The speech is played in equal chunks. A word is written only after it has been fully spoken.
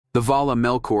The Vala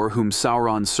Melkor, whom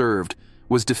Sauron served,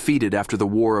 was defeated after the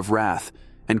War of Wrath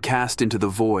and cast into the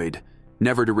void,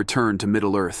 never to return to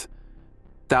Middle-earth.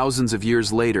 Thousands of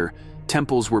years later,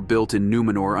 temples were built in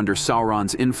Númenor under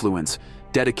Sauron's influence,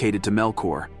 dedicated to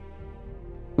Melkor.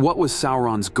 What was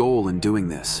Sauron's goal in doing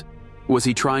this? Was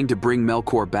he trying to bring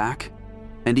Melkor back?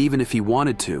 And even if he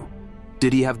wanted to,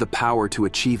 did he have the power to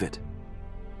achieve it?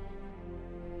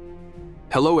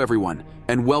 Hello everyone,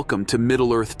 and welcome to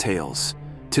Middle-earth Tales.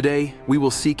 Today, we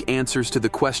will seek answers to the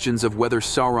questions of whether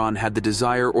Sauron had the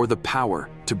desire or the power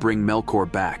to bring Melkor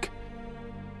back.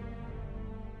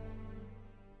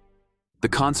 The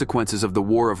consequences of the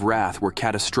War of Wrath were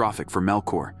catastrophic for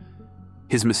Melkor.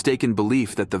 His mistaken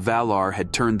belief that the Valar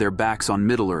had turned their backs on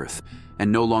Middle-earth and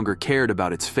no longer cared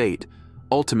about its fate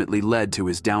ultimately led to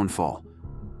his downfall.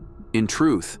 In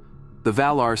truth, the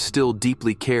Valar still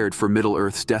deeply cared for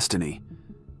Middle-earth's destiny.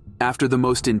 After the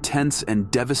most intense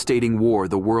and devastating war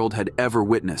the world had ever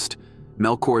witnessed,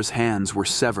 Melkor's hands were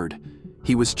severed,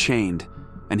 he was chained,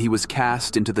 and he was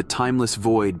cast into the timeless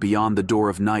void beyond the Door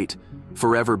of Night,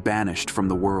 forever banished from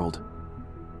the world.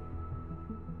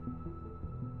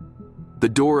 The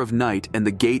Door of Night and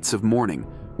the Gates of Morning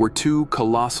were two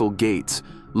colossal gates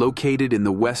located in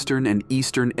the western and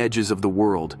eastern edges of the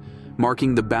world,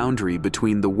 marking the boundary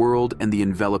between the world and the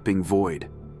enveloping void.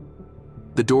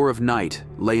 The Door of Night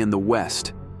lay in the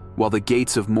west, while the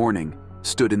Gates of Morning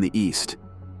stood in the east.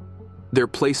 Their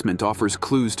placement offers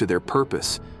clues to their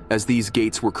purpose, as these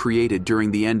gates were created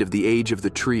during the end of the Age of the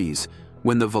Trees,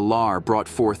 when the Valar brought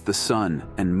forth the sun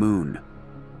and moon.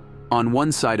 On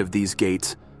one side of these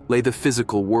gates lay the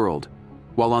physical world,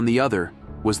 while on the other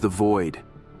was the void.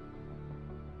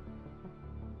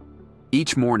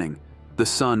 Each morning, the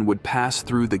sun would pass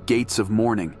through the Gates of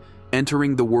Morning,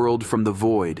 entering the world from the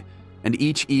void, and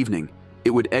each evening it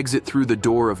would exit through the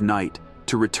Door of Night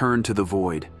to return to the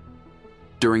void.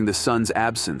 During the sun's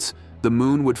absence, the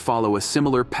moon would follow a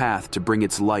similar path to bring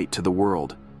its light to the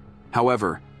world.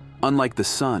 However, unlike the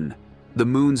sun, the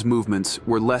moon's movements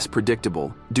were less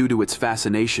predictable due to its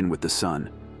fascination with the sun,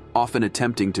 often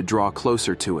attempting to draw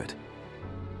closer to it.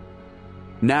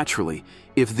 Naturally,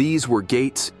 if these were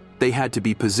gates, they had to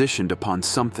be positioned upon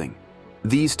something.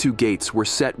 These two gates were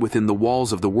set within the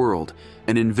walls of the world,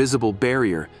 an invisible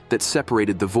barrier that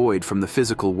separated the void from the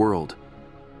physical world.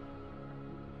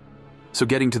 So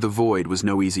getting to the void was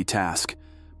no easy task.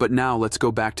 But now let's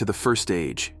go back to the First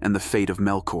Age and the fate of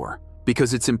Melkor,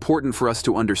 because it's important for us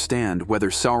to understand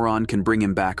whether Sauron can bring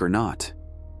him back or not.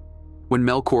 When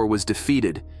Melkor was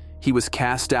defeated, he was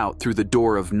cast out through the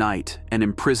Door of Night and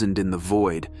imprisoned in the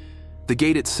void. The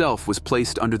gate itself was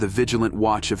placed under the vigilant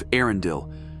watch of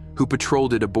Arendil, who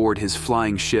patrolled it aboard his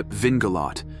flying ship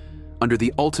Vingalot, under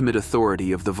the ultimate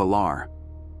authority of the Valar.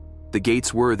 The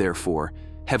gates were, therefore,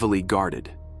 heavily guarded.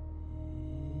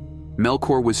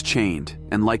 Melkor was chained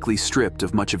and likely stripped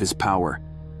of much of his power.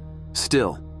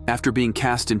 Still, after being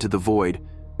cast into the void,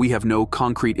 we have no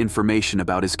concrete information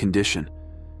about his condition.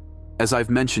 As I've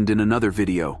mentioned in another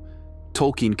video,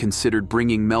 Tolkien considered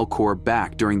bringing Melkor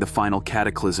back during the final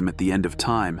cataclysm at the end of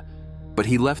time, but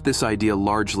he left this idea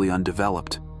largely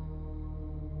undeveloped.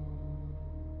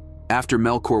 After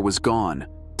Melkor was gone,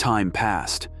 time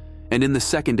passed, and in the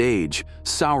Second Age,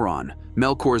 Sauron,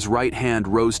 Melkor's right hand,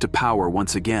 rose to power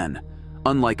once again.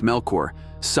 Unlike Melkor,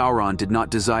 Sauron did not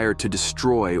desire to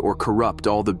destroy or corrupt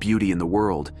all the beauty in the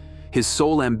world. His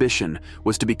sole ambition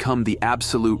was to become the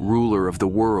absolute ruler of the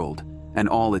world and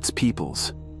all its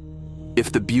peoples.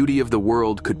 If the beauty of the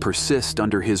world could persist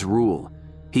under his rule,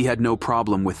 he had no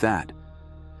problem with that.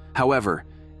 However,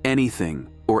 anything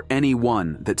or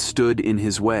anyone that stood in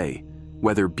his way,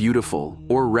 whether beautiful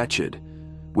or wretched,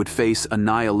 would face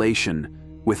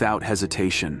annihilation without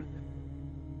hesitation.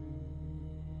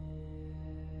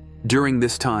 During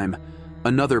this time,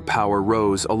 another power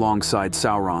rose alongside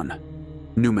Sauron,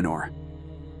 Númenor.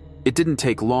 It didn't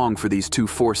take long for these two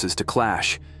forces to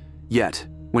clash, yet,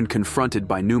 when confronted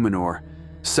by Númenor,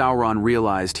 Sauron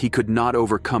realized he could not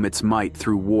overcome its might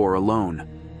through war alone.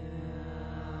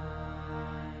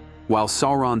 While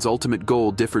Sauron's ultimate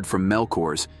goal differed from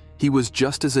Melkor's, he was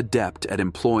just as adept at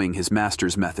employing his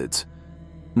master's methods.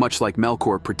 Much like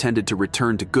Melkor pretended to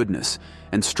return to goodness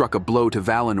and struck a blow to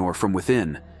Valinor from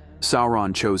within,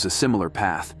 Sauron chose a similar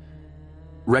path.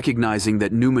 Recognizing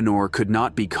that Númenor could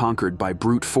not be conquered by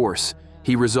brute force,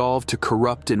 he resolved to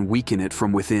corrupt and weaken it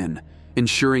from within,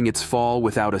 ensuring its fall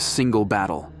without a single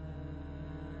battle.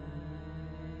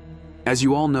 As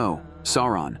you all know,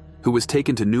 Sauron, who was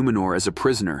taken to Númenor as a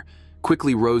prisoner,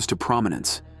 quickly rose to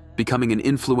prominence, becoming an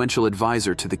influential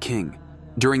advisor to the king.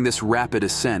 During this rapid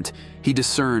ascent, he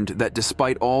discerned that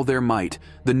despite all their might,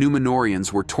 the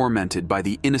Númenóreans were tormented by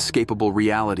the inescapable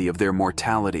reality of their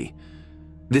mortality.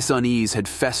 This unease had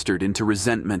festered into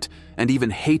resentment and even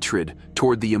hatred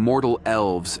toward the immortal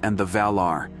elves and the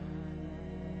Valar.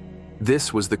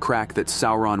 This was the crack that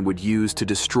Sauron would use to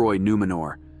destroy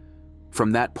Númenor.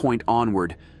 From that point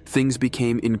onward, things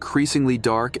became increasingly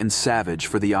dark and savage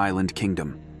for the Island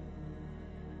Kingdom.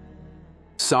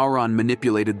 Sauron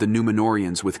manipulated the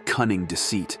Númenóreans with cunning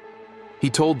deceit. He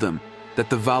told them that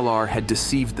the Valar had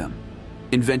deceived them,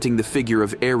 inventing the figure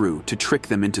of Eru to trick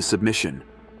them into submission.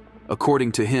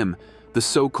 According to him, the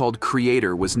so-called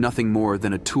creator was nothing more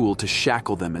than a tool to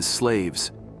shackle them as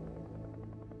slaves.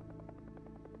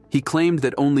 He claimed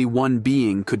that only one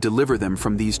being could deliver them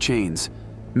from these chains,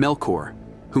 Melkor,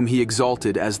 whom he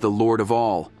exalted as the Lord of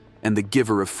all and the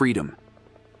giver of freedom.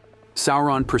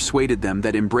 Sauron persuaded them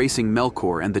that embracing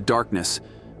Melkor and the darkness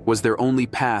was their only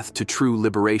path to true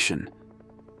liberation.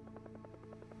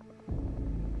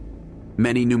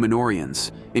 Many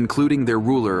Númenóreans, including their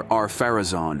ruler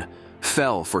Ar-Pharazôn,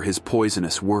 fell for his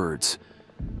poisonous words.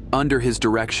 Under his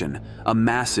direction, a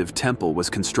massive temple was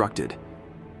constructed.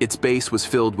 Its base was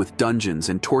filled with dungeons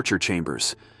and torture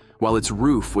chambers, while its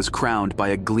roof was crowned by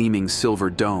a gleaming silver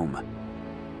dome.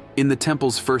 In the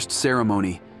temple's first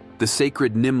ceremony, the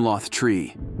sacred Nimloth tree,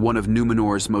 one of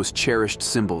Númenor's most cherished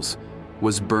symbols,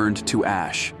 was burned to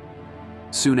ash.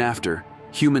 Soon after,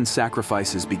 human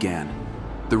sacrifices began.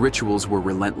 The rituals were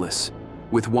relentless,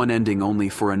 with one ending only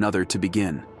for another to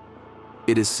begin.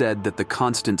 It is said that the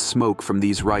constant smoke from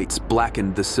these rites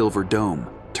blackened the silver dome,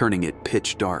 turning it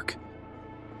pitch dark.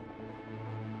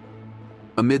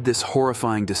 Amid this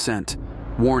horrifying descent,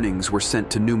 warnings were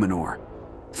sent to Númenor.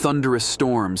 Thunderous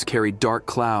storms carried dark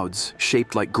clouds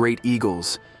shaped like great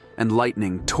eagles, and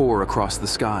lightning tore across the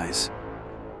skies.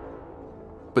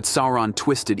 But Sauron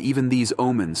twisted even these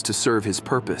omens to serve his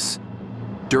purpose.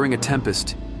 During a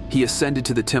tempest, he ascended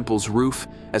to the temple's roof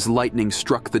as lightning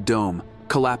struck the dome,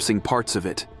 collapsing parts of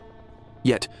it.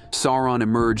 Yet Sauron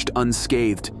emerged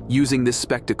unscathed, using this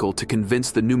spectacle to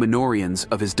convince the Númenóreans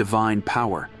of his divine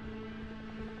power.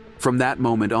 From that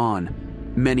moment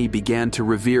on, many began to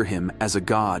revere him as a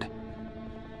god.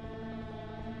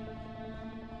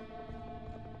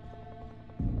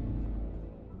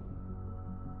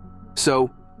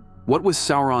 So, what was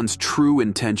Sauron's true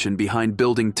intention behind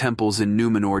building temples in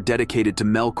Númenor dedicated to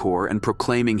Melkor and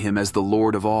proclaiming him as the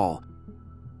Lord of all?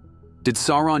 Did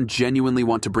Sauron genuinely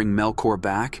want to bring Melkor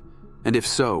back? And if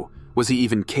so, was he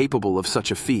even capable of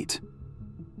such a feat?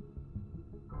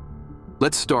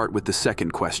 Let's start with the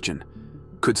second question.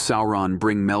 Could Sauron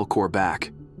bring Melkor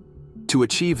back? To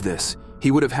achieve this,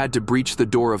 he would have had to breach the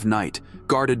Door of Night,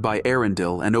 guarded by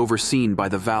Arundel and overseen by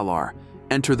the Valar,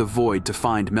 enter the void to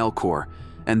find Melkor,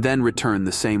 and then return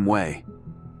the same way.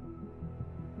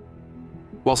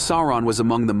 While Sauron was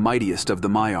among the mightiest of the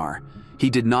Maiar, he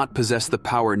did not possess the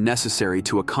power necessary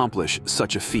to accomplish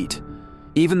such a feat.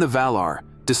 Even the Valar,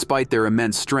 despite their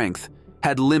immense strength,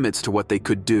 had limits to what they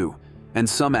could do, and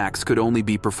some acts could only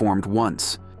be performed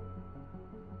once.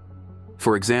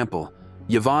 For example,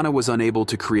 Yavanna was unable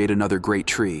to create another great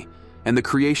tree, and the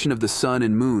creation of the sun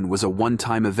and moon was a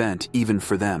one-time event even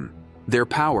for them. Their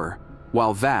power,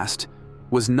 while vast,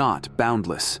 was not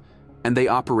boundless, and they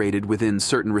operated within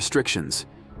certain restrictions.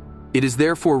 It is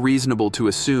therefore reasonable to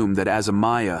assume that as a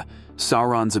Maia,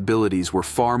 Sauron's abilities were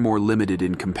far more limited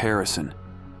in comparison.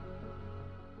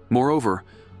 Moreover,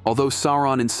 although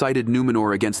Sauron incited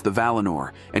Númenor against the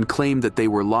Valinor and claimed that they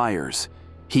were liars,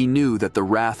 he knew that the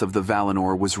wrath of the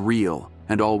Valinor was real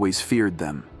and always feared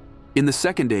them. In the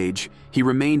Second Age, he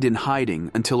remained in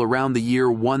hiding until around the year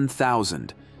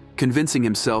 1000, convincing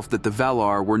himself that the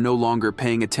Valar were no longer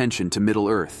paying attention to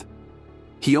Middle-earth.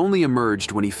 He only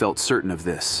emerged when he felt certain of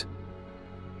this.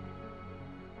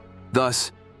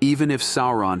 Thus, even if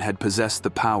Sauron had possessed the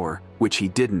power, which he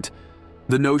didn't,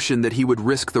 the notion that he would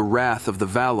risk the wrath of the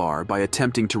Valar by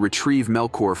attempting to retrieve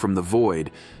Melkor from the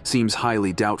void seems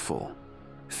highly doubtful.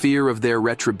 Fear of their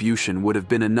retribution would have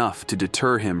been enough to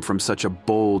deter him from such a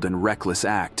bold and reckless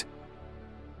act.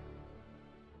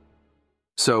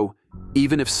 So,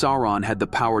 even if Sauron had the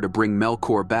power to bring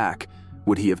Melkor back,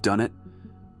 would he have done it?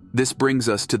 This brings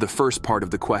us to the first part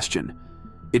of the question.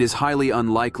 It is highly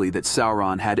unlikely that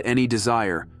Sauron had any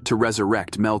desire to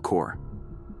resurrect Melkor.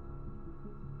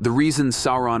 The reason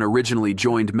Sauron originally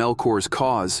joined Melkor's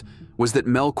cause was that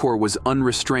Melkor was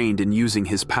unrestrained in using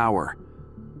his power.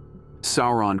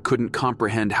 Sauron couldn't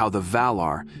comprehend how the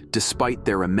Valar, despite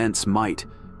their immense might,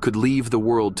 could leave the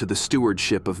world to the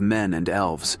stewardship of men and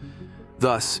elves.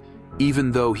 Thus,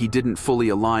 even though he didn't fully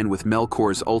align with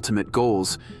Melkor's ultimate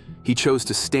goals, he chose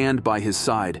to stand by his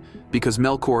side because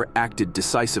Melkor acted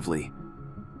decisively.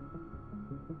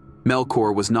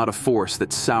 Melkor was not a force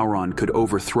that Sauron could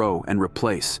overthrow and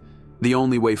replace. The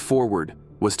only way forward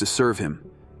was to serve him.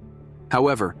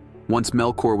 However, once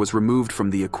Melkor was removed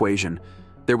from the equation,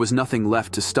 there was nothing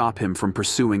left to stop him from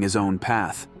pursuing his own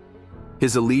path.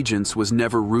 His allegiance was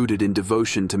never rooted in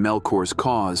devotion to Melkor's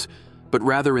cause, but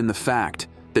rather in the fact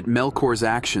that Melkor's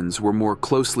actions were more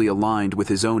closely aligned with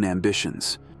his own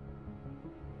ambitions.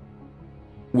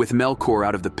 With Melkor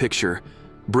out of the picture,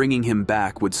 bringing him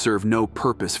back would serve no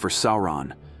purpose for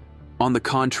Sauron. On the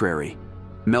contrary,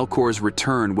 Melkor's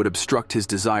return would obstruct his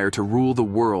desire to rule the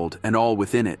world and all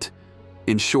within it.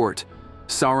 In short,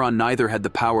 Sauron neither had the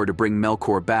power to bring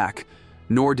Melkor back,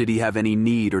 nor did he have any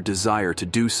need or desire to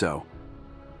do so.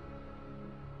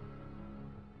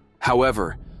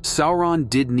 However, Sauron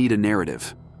did need a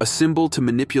narrative, a symbol to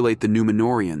manipulate the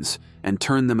Númenorians and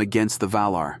turn them against the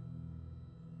Valar.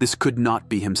 This could not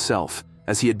be himself,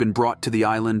 as he had been brought to the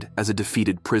island as a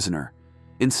defeated prisoner.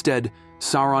 Instead,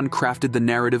 Sauron crafted the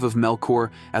narrative of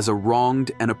Melkor as a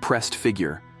wronged and oppressed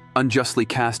figure, unjustly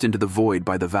cast into the void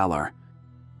by the Valar.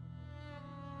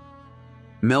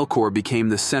 Melkor became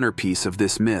the centerpiece of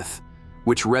this myth,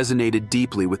 which resonated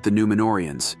deeply with the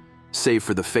Númenorians, save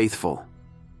for the faithful.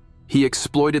 He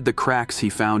exploited the cracks he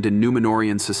found in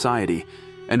Númenorian society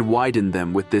and widened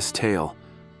them with this tale,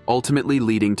 ultimately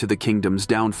leading to the kingdom's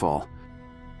downfall.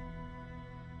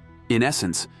 In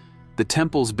essence, the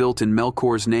temples built in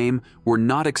Melkor's name were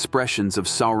not expressions of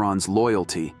Sauron's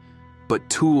loyalty, but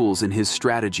tools in his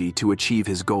strategy to achieve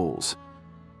his goals.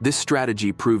 This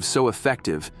strategy proved so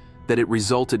effective that it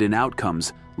resulted in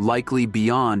outcomes likely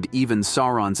beyond even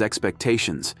Sauron's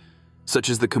expectations, such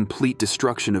as the complete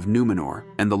destruction of Númenor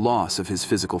and the loss of his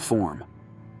physical form.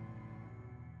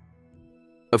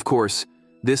 Of course,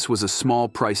 this was a small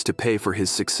price to pay for his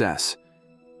success.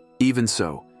 Even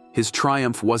so, his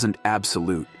triumph wasn't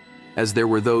absolute, as there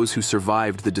were those who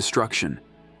survived the destruction,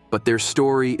 but their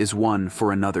story is one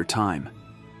for another time.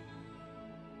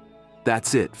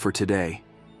 That's it for today.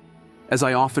 As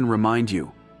I often remind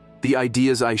you, the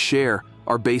ideas I share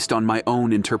are based on my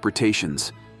own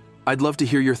interpretations. I'd love to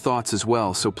hear your thoughts as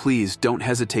well, so please don't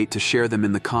hesitate to share them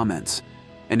in the comments.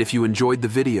 And if you enjoyed the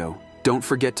video, don't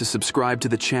forget to subscribe to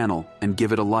the channel and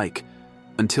give it a like.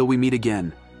 Until we meet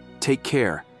again, take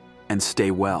care and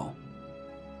stay well.